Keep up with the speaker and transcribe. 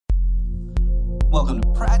Welcome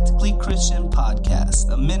to Practically Christian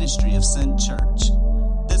Podcast, a ministry of Sent Church.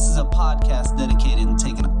 This is a podcast dedicated to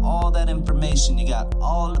taking all that information you got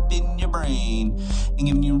all up in your brain and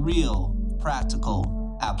giving you real,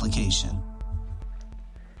 practical application.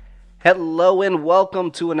 Hello and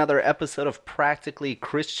welcome to another episode of Practically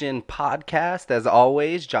Christian Podcast. As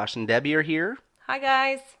always, Josh and Debbie are here. Hi,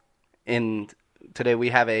 guys. And today we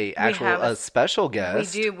have a special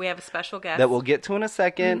guest. We do. We have a special guest. That we'll get to in a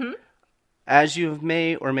second. Mm-hmm. As you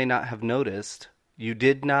may or may not have noticed, you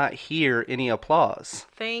did not hear any applause.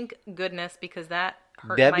 Thank goodness, because that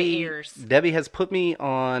hurt my ears. Debbie has put me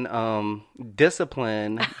on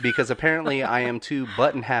discipline because apparently I am too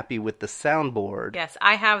button happy with the soundboard. Yes,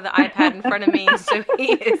 I have the iPad in front of me, so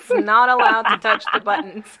he is not allowed to touch the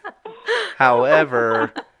buttons.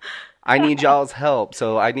 However, I need y'all's help,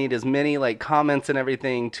 so I need as many comments and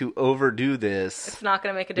everything to overdo this. It's not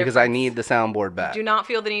going to make a difference. Because I need the soundboard back. Do not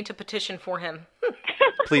feel the need to petition for him.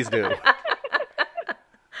 Please do.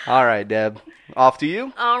 All right, Deb. Off to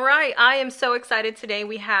you. All right. I am so excited today.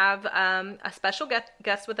 We have a special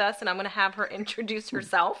guest with us, and I'm going to have her introduce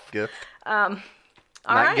herself. Gift. All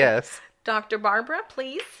right. Guess. Dr. Barbara,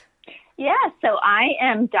 please. Yeah, so I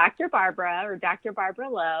am Dr. Barbara, or Dr. Barbara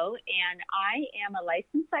Lowe, and I am a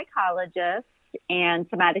licensed psychologist and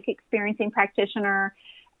somatic experiencing practitioner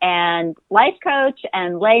and life coach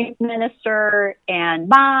and lay minister and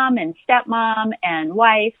mom and stepmom and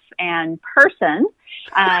wife and person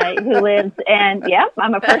who lives, and yep,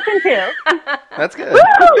 I'm a person too. That's good. Woo!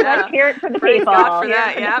 Yeah. Let's hear it for the Praise people. God for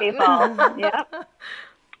that, Yep.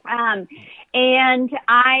 And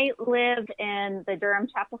I live in the Durham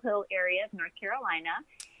Chapel Hill area of North Carolina.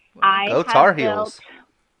 Go Tar Heels.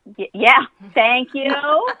 Yeah, thank you.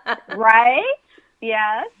 Right?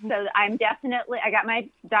 Yes. So I got my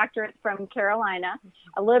doctorate from Carolina.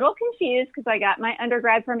 A little confused because I got my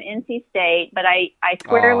undergrad from NC State, but I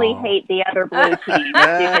squarely hate the other blue team.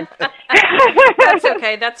 That's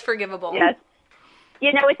okay. That's forgivable. Yes.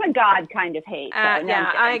 You know, it's a God kind of hate. So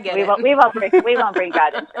I get it. We won't bring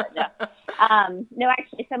God into it. No,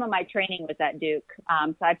 actually, some of my training was at Duke.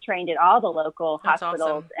 So I've trained at all the local That's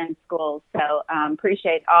hospitals awesome. and schools. So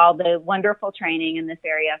appreciate all the wonderful training in this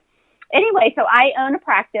area. Anyway, so I own a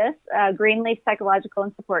practice, Greenleaf Psychological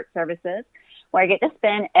and Support Services, where I get to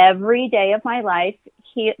spend every day of my life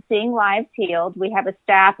seeing lives healed. We have a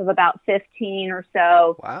staff of about 15 or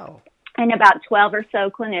so. Wow. And about 12 or so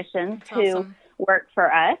clinicians That's who awesome. work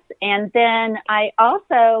for us. And then I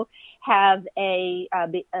also have a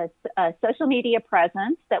social media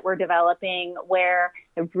presence that we're developing where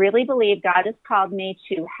I really believe God has called me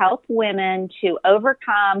to help women to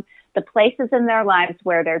overcome the places in their lives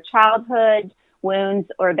where their childhood wounds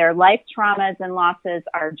or their life traumas and losses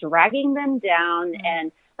are dragging them down,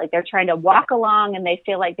 and they're trying to walk along and they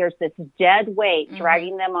feel like there's this dead weight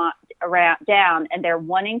dragging them down, and they're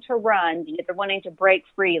wanting to run. They're wanting to break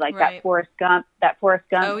free, like that Forrest Gump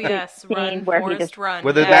Oh, yes. scene Run, where Forrest, he just run.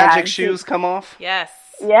 Where the magic shoes come off? Yes.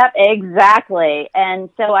 Yep, exactly. And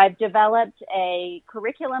so I've developed a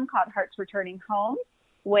curriculum called Hearts Returning Home,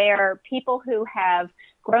 where people who have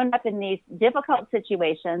grown up in these difficult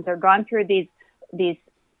situations or gone through these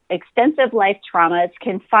extensive life traumas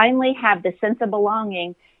can finally have the sense of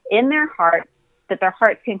belonging in their heart, that their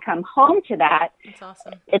hearts can come home to that. That's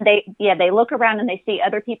awesome. And they look around and they see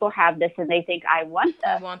other people have this and they think, I want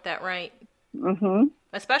that. I want that, right. Mm-hmm.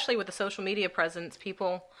 Especially with the social media presence,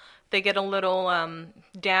 people, they get a little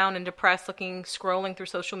down and depressed scrolling through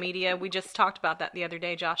social media. We just talked about that the other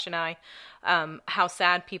day, Josh and I, how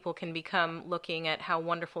sad people can become looking at how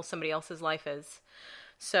wonderful somebody else's life is.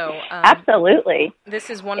 So absolutely, this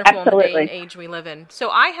is wonderful in the day and age we live in. So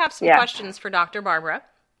I have some questions for Dr. Barbara.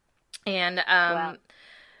 And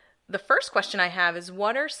the first question I have is,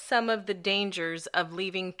 what are some of the dangers of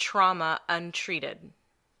leaving trauma untreated?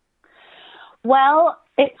 Well,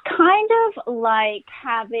 it's kind of like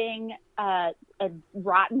having a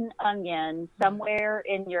rotten onion somewhere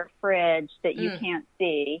in your fridge that you can't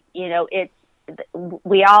see. You know,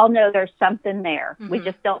 we all know there's something there. Mm-hmm. We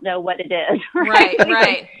just don't know what it is.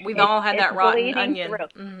 Right. We've all had that rotten onion.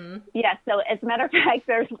 Mm-hmm. Yeah. So as a matter of fact,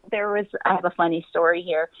 I have a funny story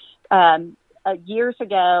here. Years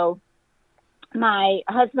ago, my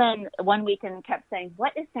husband one weekend kept saying,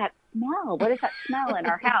 "What is that smell? What is that smell in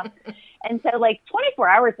our house?" And so 24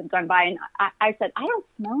 hours had gone by, and I said, "I don't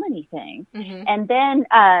smell anything." Mm-hmm. And then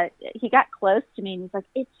he got close to me and he's like,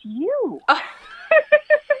 "It's you." Oh.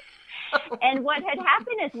 And what had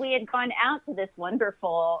happened is we had gone out to this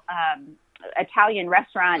wonderful Italian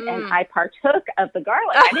restaurant, and I partook of the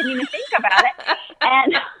garlic. I didn't even think about it.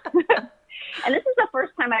 And And this is the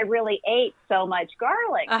first time I really ate so much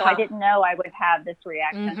garlic, so I didn't know I would have this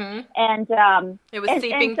reaction. And it was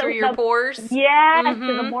seeping through your pores. Yes.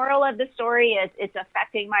 So the moral of the story is it's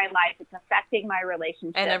affecting my life. It's affecting my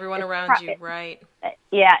relationship. And everyone around you, right?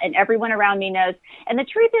 Yeah, and everyone around me knows. And the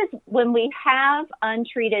truth is, when we have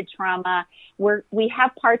untreated trauma, we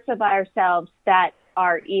have parts of ourselves that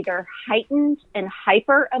are either heightened and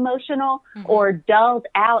hyper emotional or dulled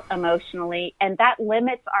out emotionally. And that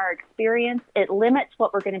limits our experience. It limits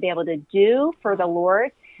what we're going to be able to do for the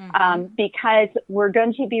Lord, because we're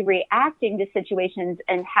going to be reacting to situations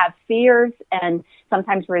and have fears and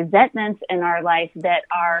sometimes resentments in our life that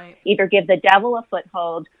are either give the devil a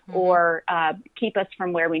foothold or keep us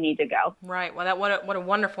from where we need to go. Right. Well, what a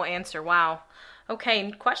wonderful answer. Wow.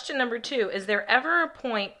 Okay. Question number 2. Is there ever a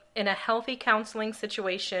point in a healthy counseling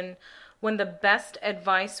situation when the best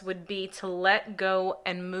advice would be to let go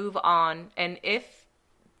and move on? And if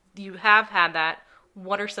you have had that,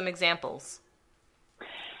 what are some examples?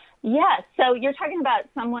 Yeah, so you're talking about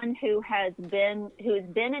someone who has been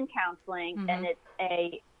in counseling, and it's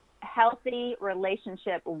a healthy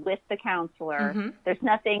relationship with the counselor. There's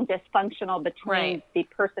nothing dysfunctional between the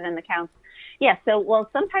person and the counselor. Yeah, so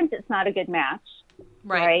sometimes it's not a good match.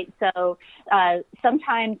 Right. So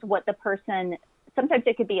sometimes sometimes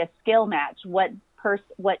it could be a skill match. What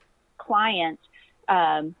client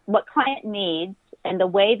needs, and the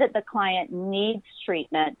way that the client needs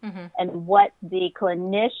treatment, and what the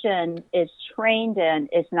clinician is trained in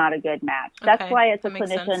is not a good match. That's why as a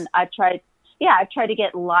clinician, I've tried to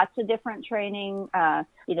get lots of different training,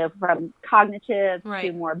 from cognitive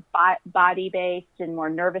to more body-based and more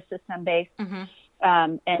nervous system-based.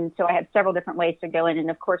 And so I have several different ways to go in.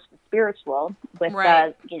 And of course, the spiritual with,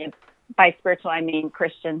 by spiritual, I mean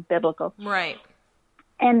Christian, biblical. Right.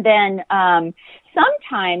 And then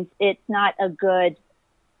sometimes it's not a good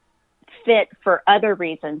fit for other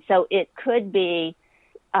reasons. So it could be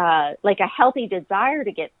like a healthy desire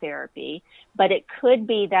to get therapy, but it could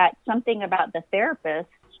be that something about the therapist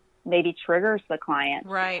maybe triggers the client.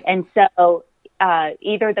 Right. And so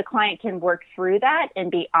either the client can work through that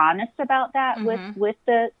and be honest about that with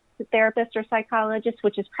the therapist or psychologist,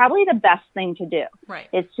 which is probably the best thing to do. Right.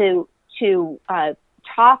 Is to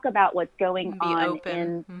talk about what's going on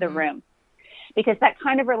in the room, because that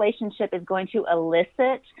kind of relationship is going to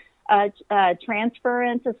elicit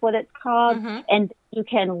transference, is what it's called, and you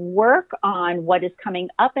can work on what is coming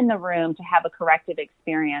up in the room to have a corrective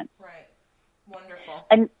experience. Right. Wonderful.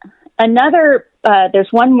 And another,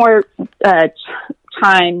 there's one more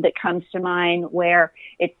time that comes to mind where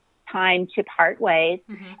it's time to part ways,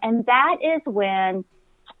 and that is when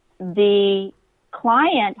the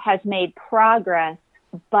client has made progress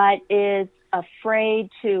but is afraid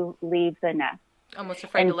to leave the nest. Almost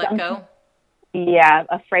afraid to let go. Yeah,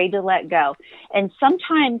 afraid to let go. And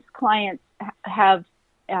sometimes clients have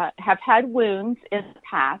had wounds in the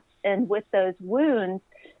past, and with those wounds,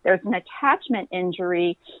 there's an attachment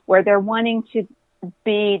injury where they're wanting to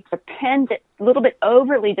be dependent, a little bit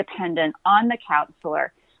overly dependent on the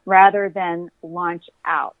counselor rather than launch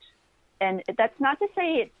out. And that's not to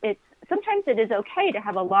say it's sometimes it is okay to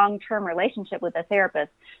have a long-term relationship with a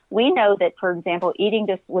therapist. We know that, for example,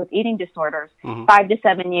 with eating disorders, 5 to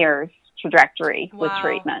 7 years trajectory with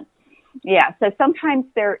treatment. Yeah, so sometimes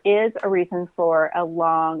there is a reason for a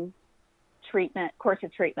long course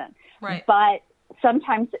of treatment. Right. But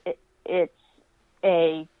sometimes it's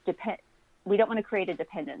we don't want to create a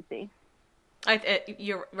dependency.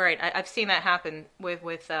 You're right. I've seen that happen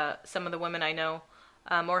with some of the women I know,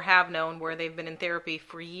 or have known, where they've been in therapy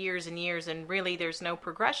for years and years, and really there's no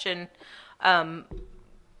progression,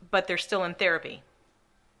 but they're still in therapy.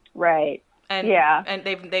 Right. And and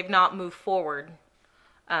they've not moved forward.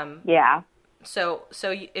 So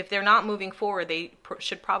if they're not moving forward, they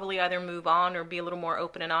should probably either move on or be a little more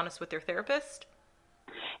open and honest with their therapist.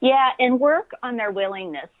 Yeah, and work on their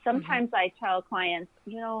willingness. Sometimes I tell clients,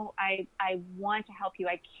 I want to help you.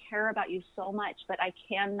 I care about you so much, but I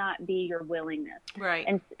cannot be your willingness. Right.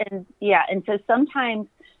 And so sometimes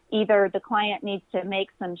either the client needs to make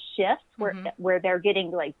some shifts where they're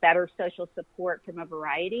getting like better social support from a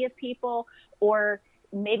variety of people, or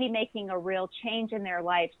maybe making a real change in their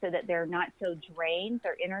life so that they're not so drained,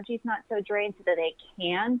 their energy's not so drained, so that they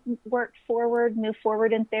can move forward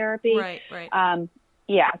in therapy. Right.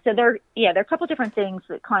 So there are a couple different things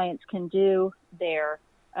that clients can do there.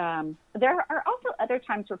 There are also other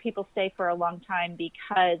times where people stay for a long time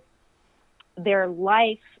because their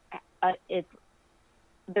life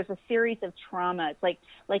there's a series of traumas. Like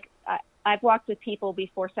I've walked with people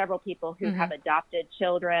before, several people who have adopted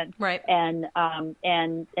children, right? And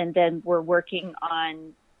then we're working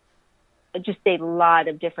on just a lot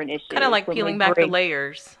of different issues. Kind of like peeling back the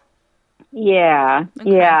layers. Yeah,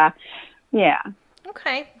 okay. yeah.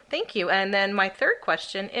 Okay, thank you. And then my third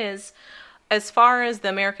question is, as far as the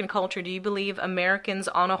American culture, do you believe Americans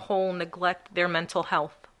on a whole neglect their mental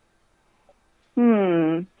health?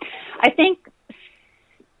 I think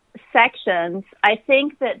sections. I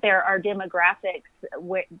think that there are demographics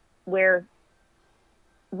where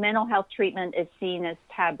mental health treatment is seen as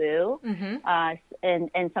taboo,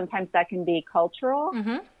 and sometimes that can be cultural.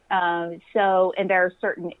 And there are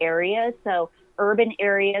certain areas. So urban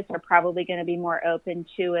areas are probably going to be more open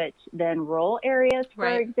to it than rural areas, for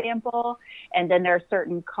example. And then there are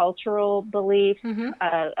certain cultural beliefs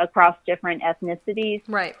across different ethnicities.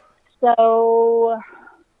 Right. So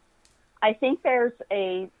I think there's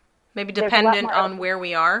maybe dependent on where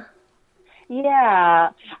we are. Yeah.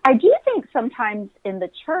 I do think sometimes in the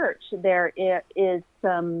church there is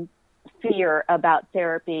some fear about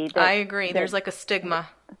therapy. I agree. There's like a stigma.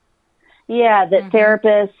 Yeah, that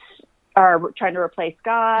therapists are trying to replace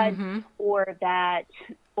God, or that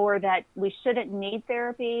we shouldn't need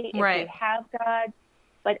therapy if we have God.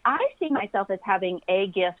 But I see myself as having a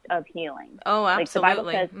gift of healing. Oh,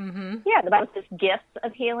 absolutely. Like the Bible says, the Bible says gifts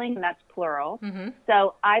of healing, and that's plural.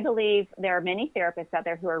 So I believe there are many therapists out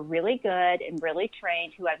there who are really good and really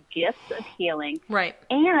trained, who have gifts of healing. Right.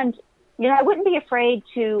 And, I wouldn't be afraid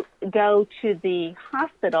to go to the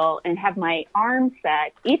hospital and have my arm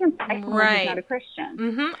set, even by someone who's not a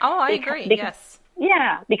Christian. Oh, I agree. Yes.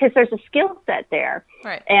 Yeah, because there's a skill set there.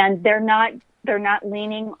 Right. And they're not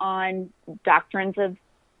leaning on doctrines of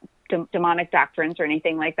demonic doctrines or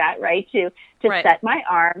anything like that, right? To set my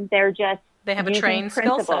arm. They have a trained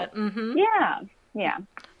skill set. Yeah.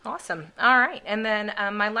 Awesome. All right. And then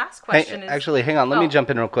my last question is... Actually, hang on. Let me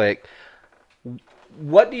jump in real quick.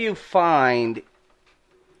 What do you find,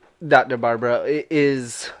 Dr. Barbara,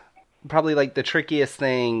 is probably like the trickiest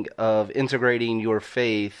thing of integrating your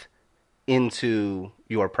faith into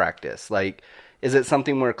your practice? Like, is it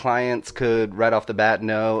something where clients could right off the bat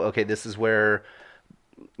know, okay, this is where,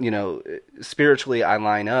 spiritually I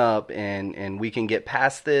line up and we can get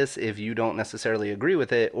past this if you don't necessarily agree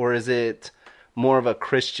with it? Or is it more of a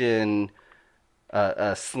Christian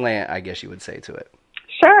slant, I guess you would say, to it?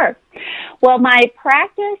 Sure. Well, my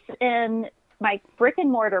practice in my brick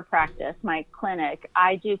and mortar practice, my clinic,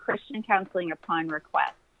 I do Christian counseling upon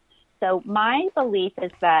request. So my belief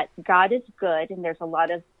is that God is good, and there's a lot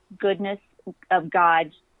of goodness of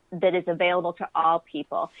God that is available to all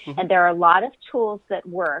people. And there are a lot of tools that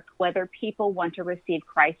work, whether people want to receive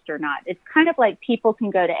Christ or not. It's kind of like people can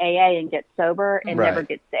go to AA and get sober and never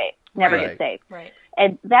get saved. Get saved. Right.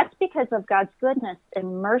 And that's because of God's goodness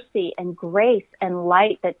and mercy and grace and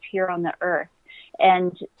light that's here on the earth.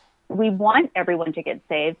 And we want everyone to get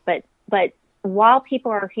saved, but while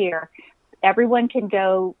people are here, everyone can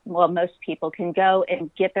go, most people can go and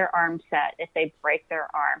get their arm set if they break their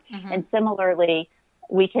arm. And similarly,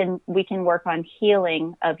 we can work on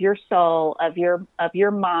healing of your soul, of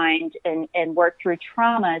your mind, and work through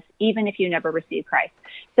traumas, even if you never receive Christ.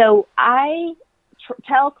 So I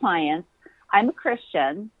tell clients, I'm a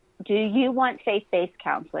Christian. Do you want faith-based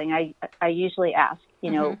counseling? I usually ask,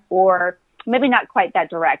 or maybe not quite that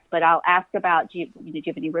direct, but I'll ask about, do you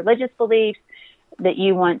have any religious beliefs that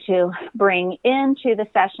you want to bring into the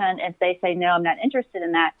session? If they say, no, I'm not interested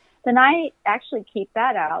in that, then I actually keep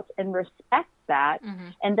that out and respect that.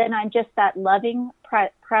 And then I'm just that loving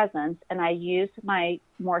presence, and I use my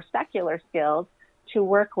more secular skills to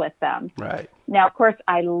work with them. Right. Now, of course,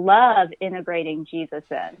 I love integrating Jesus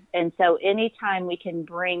in. And so anytime we can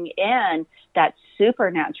bring in that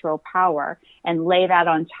supernatural power and lay that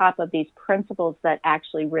on top of these principles that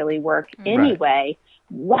actually really work anyway,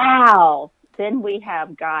 wow, then we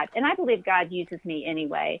have God. And I believe God uses me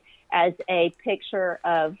anyway as a picture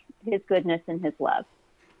of his goodness and his love.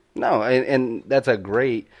 No, and that's a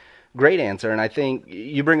great answer. And I think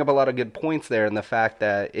you bring up a lot of good points there, in the fact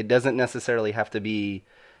that it doesn't necessarily have to be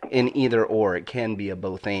in either or. It can be a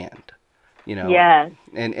both and, Yes.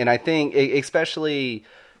 And I think, especially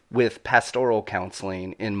with pastoral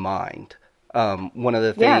counseling in mind, one of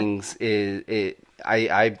the things is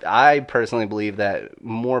I personally believe that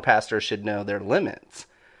more pastors should know their limits.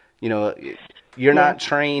 You're not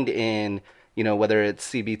trained in, whether it's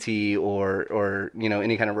CBT or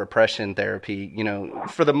any kind of repression therapy,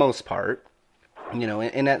 for the most part,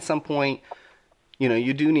 and at some point,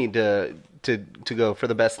 you do need to go for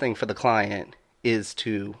the best thing for the client is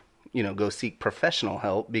to, go seek professional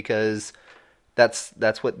help, because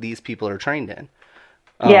that's what these people are trained in.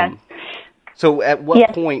 So at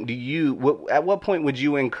what point would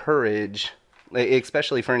you encourage,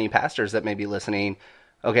 especially for any pastors that may be listening,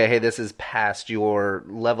 okay, hey, this is past your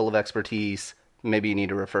level of expertise, maybe you need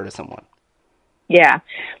to refer to someone? Yeah.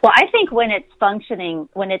 Well, I think when it's functioning,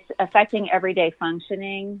 when it's affecting everyday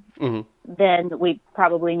functioning, then we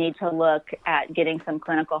probably need to look at getting some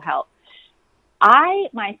clinical help.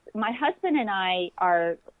 My husband and I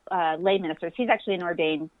are lay ministers. He's actually an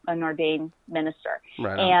ordained minister.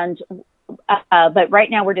 Right. And but right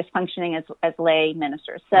now we're just functioning as lay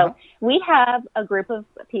ministers. So we have a group of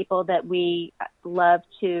people that we love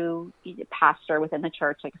to pastor within the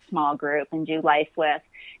church, like a small group, and do life with.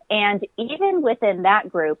 And even within that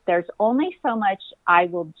group, there's only so much I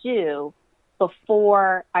will do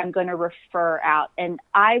before I'm going to refer out. And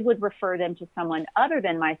I would refer them to someone other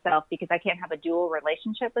than myself because I can't have a dual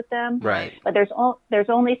relationship with them. Right. But there's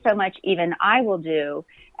only so much even I will do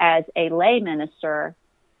as a lay minister,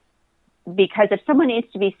 because if someone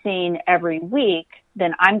needs to be seen every week,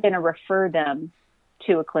 then I'm going to refer them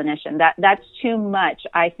to a clinician. That's too much,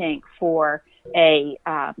 I think, for a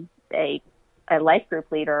life group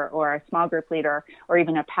leader or a small group leader or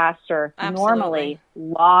even a pastor. Absolutely. Normally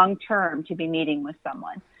long term to be meeting with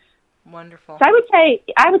someone. Wonderful. So I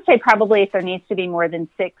would say probably if there needs to be more than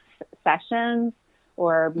 6 sessions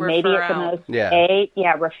or maybe at the most 8,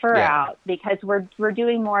 refer out, because we're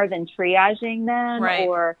doing more than triaging then. Right.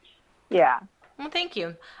 Or Well, thank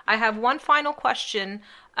you. I have one final question.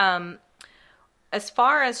 As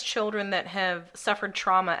far as children that have suffered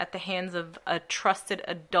trauma at the hands of a trusted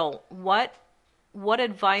adult, what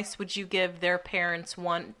advice would you give their parents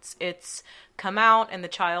once it's come out and the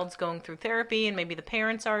child's going through therapy and maybe the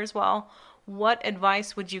parents are as well? What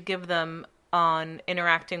advice would you give them on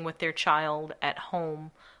interacting with their child at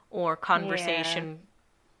home or conversation?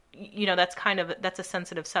 You know, that's a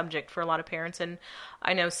sensitive subject for a lot of parents. And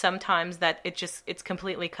I know sometimes that it's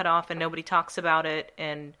completely cut off and nobody talks about it,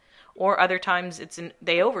 or other times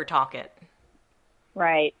they over talk it.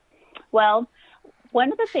 Right. Well,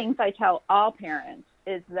 one of the things I tell all parents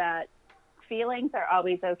is that feelings are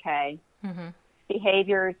always okay.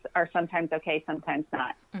 Behaviors are sometimes okay, sometimes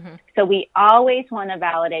not. So we always want to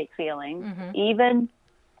validate feelings. Even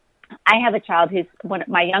I have a child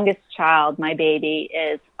my youngest child, my baby,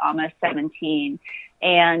 is almost 17.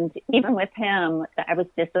 And even with him, I was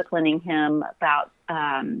disciplining him about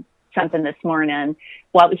something this morning.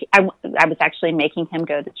 Well, I was actually making him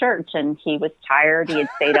go to church, and he was tired. He had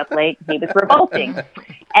stayed up late. He was revolting.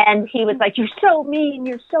 And he was like, "You're so mean.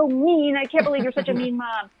 You're so mean. I can't believe you're such a mean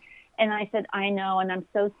mom." And I said, "I know, and I'm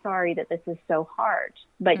so sorry that this is so hard,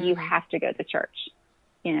 but you have to go to church."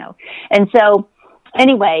 You know? And so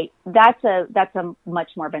anyway, that's a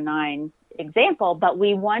much more benign example, but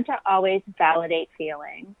we want to always validate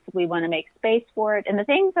feelings. We want to make space for it. And the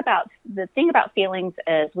thing about feelings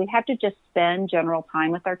is we have to just spend general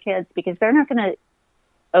time with our kids, because they're not going to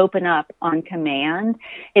open up on command.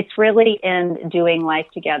 It's really in doing life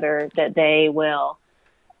together that they will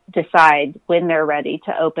decide when they're ready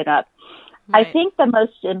to open up. Right. I think the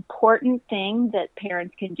most important thing that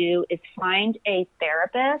parents can do is find a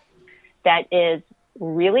therapist that is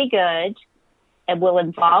really good and will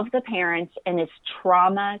involve the parents and is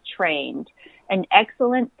trauma trained. An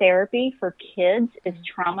excellent therapy for kids is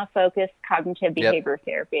trauma-focused cognitive behavior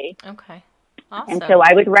therapy. Okay. Awesome. And so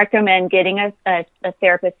I would recommend getting a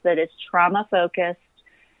therapist that is trauma-focused,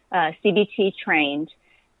 CBT trained,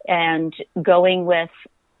 and going with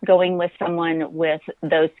someone with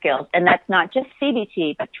those skills. And that's not just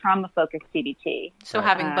CBT, but trauma-focused CBT. So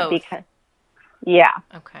having both. Okay.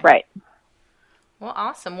 Right. Well,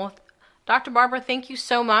 awesome. Well, Dr. Barbara, thank you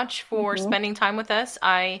so much for spending time with us.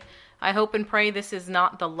 I hope and pray this is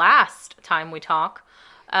not the last time we talk.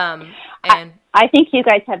 And I think you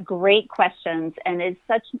guys have great questions, and it's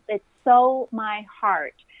so my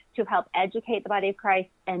heart to help educate the body of Christ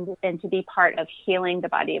and to be part of healing the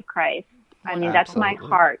body of Christ. I mean, that's my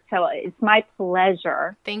heart. So it's my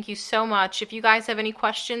pleasure. Thank you so much. If you guys have any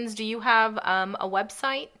questions, do you have a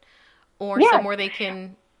website or somewhere they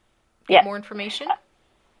can get more information?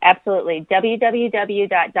 Absolutely.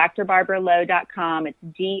 www.drbarbaralowe.com. It's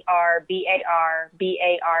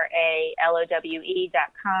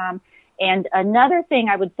DRBARBARALOWE.com. And another thing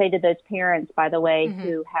I would say to those parents, by the way,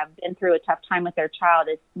 who have been through a tough time with their child,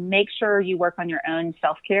 is make sure you work on your own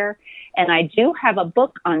self-care. And I do have a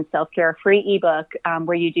book on self-care, a free ebook,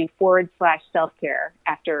 where you do /self-care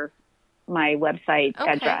after my website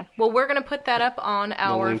address. Well, we're going to put that up on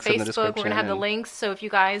our Facebook. We're going to have the links. So if you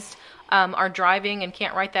guys are driving and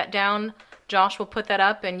can't write that down, Josh will put that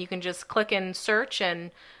up, and you can just click and search,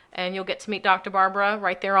 and you'll get to meet Dr. Barbara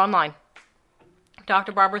right there online.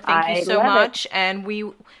 Dr. Barbara, thank you so much, and we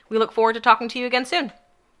look forward to talking to you again soon.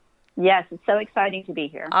 Yes, it's so exciting to be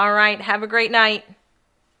here. All right. Have a great night.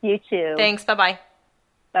 You too. Thanks. Bye-bye.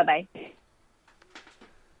 Bye-bye.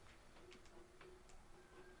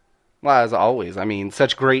 Well, as always, I mean,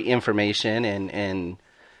 such great information, and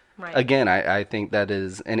Right. again, I think that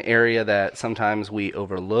is an area that sometimes we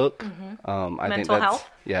overlook. I think Mental that's, health?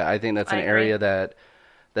 Yeah, I think that's an I agree. area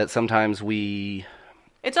that sometimes we...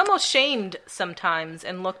 It's almost shamed sometimes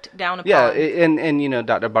and looked down upon. Yeah, and you know,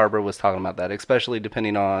 Dr. Barbara was talking about that, especially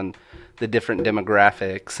depending on the different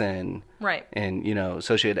demographics and Right. and you know,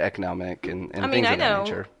 socioeconomic and I mean, things I of that know,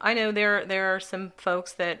 nature. I know there are some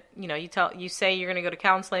folks that, you know, you say you're going to go to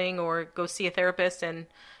counseling or go see a therapist and,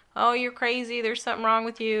 oh, you're crazy, there's something wrong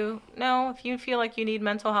with you. No, if you feel like you need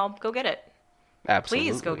mental help, go get it.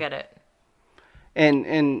 Absolutely. Please go get it.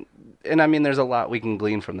 And I mean, there's a lot we can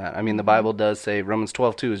glean from that. I mean, the Bible does say, Romans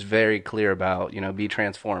 12:2 is very clear about, you know, be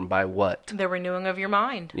transformed by what? The renewing of your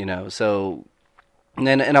mind. You know, so, and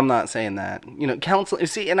I'm not saying that, you know, counseling,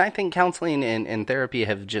 see, and I think counseling and therapy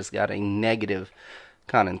have just got a negative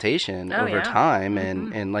connotation Oh, over yeah. time.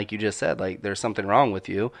 And like you just said, like, there's something wrong with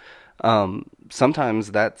you.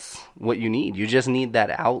 Sometimes that's what you need. You just need that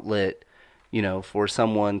outlet, you know, for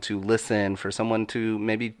someone to listen, for someone to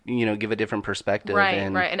maybe, you know, give a different perspective. Right,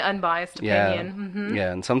 and, right. An unbiased opinion. Mm-hmm.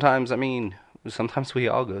 Yeah, and sometimes, I mean, sometimes we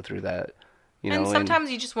all go through that, you know. And sometimes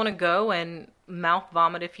you just want to go and mouth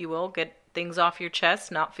vomit, if you will, get things off your chest,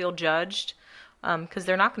 not feel judged, because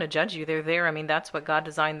they're not going to judge you. They're there. I mean, that's what God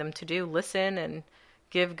designed them to do. Listen and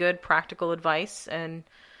give good practical advice. And,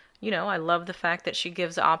 you know, I love the fact that she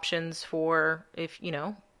gives options for if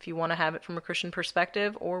you want to have it from a Christian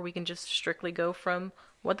perspective, or we can just strictly go from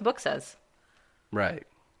what the book says. Right.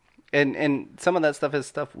 And some of that stuff is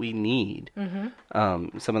stuff we need.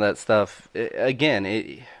 Mm-hmm. Some of that stuff, again,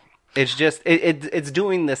 it's just, it's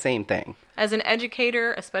doing the same thing. As an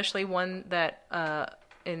educator, especially one that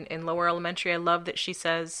in lower elementary, I love that she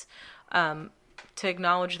says to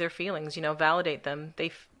acknowledge their feelings, you know, validate them.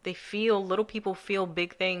 They feel, little people feel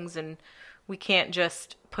big things, and we can't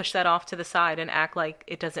just push that off to the side and act like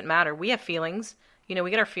it doesn't matter. We have feelings. You know, we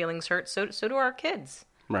get our feelings hurt. So do our kids.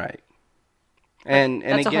 Right. And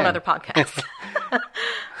That's again, a whole other podcast.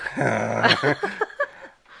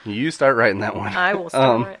 You start writing that one. I will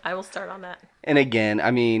start. I will start on that. And again, I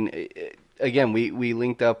mean, we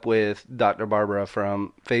linked up with Dr. Barbara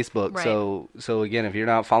from Facebook. Right. So again, if you're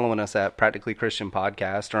not following us at Practically Christian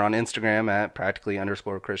Podcast, or on Instagram at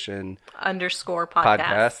Practically_Christian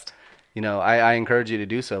 _podcast. You know, I encourage you to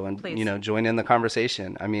do so and, Please. you know, join in the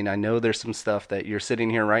conversation. I mean, I know there's some stuff that you're sitting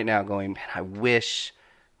here right now going, man, I wish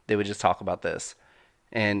they would just talk about this.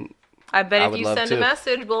 And I bet if would you love send to. a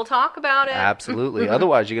message, we'll talk about it. Absolutely.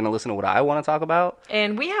 Otherwise, you're going to listen to what I want to talk about.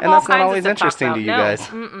 And we have And all that's not kinds always of stuff to interesting talk to you about.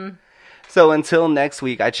 guys. No. Mm-mm. So until next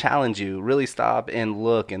week, I challenge you, really stop and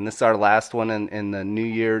look. And this is our last one in the New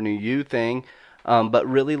Year, New You thing. But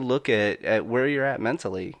really look at where you're at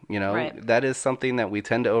mentally. You know, Right. That is something that we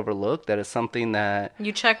tend to overlook. That is something that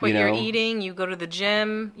You check what you you're know, eating, you go to the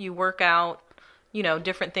gym, you work out, you know,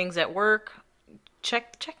 different things at work.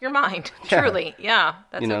 Check your mind. Yeah. Truly. Yeah,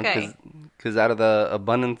 that's you know, okay. because out of the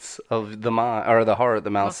abundance of the mind or the heart, the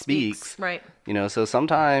mouth Mouth speaks. Right. You know, so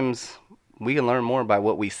sometimes we can learn more by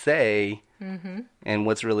what we say and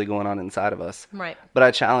what's really going on inside of us. Right. But I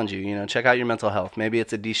challenge you, you know, check out your mental health. Maybe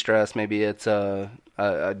it's a de-stress. Maybe it's a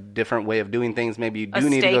different way of doing things. Maybe you do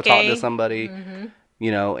need to go talk to somebody,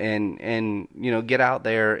 you know, and you know, get out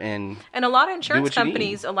there and And a lot of insurance what you need.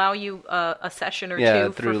 companies allow you a session or yeah,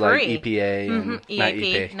 two through for like free. EPA and not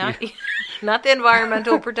EAP, EPA. not the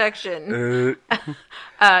environmental protection.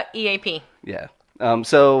 EAP. Yeah.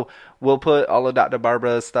 So we'll put all of Dr.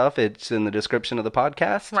 Barbara's stuff. It's in the description of the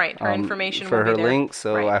podcast. Right. Her information for will be her there. link.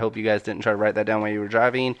 So Right. I hope you guys didn't try to write that down while you were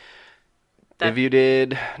driving. That- If you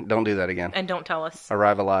did, don't do that again. And don't tell us.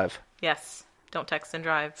 Arrive alive. Yes. Don't text and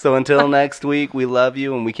drive. So until next week, we love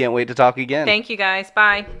you and we can't wait to talk again. Thank you guys.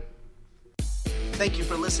 Bye. Thank you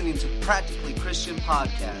for listening to Practically Christian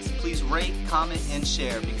Podcast. Please rate, comment, and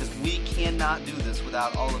share because we cannot do this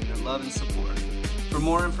without all of your love and support. For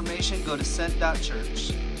more information, go to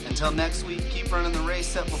scent.church. Until next week, keep running the race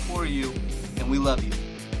set before you, and we love you.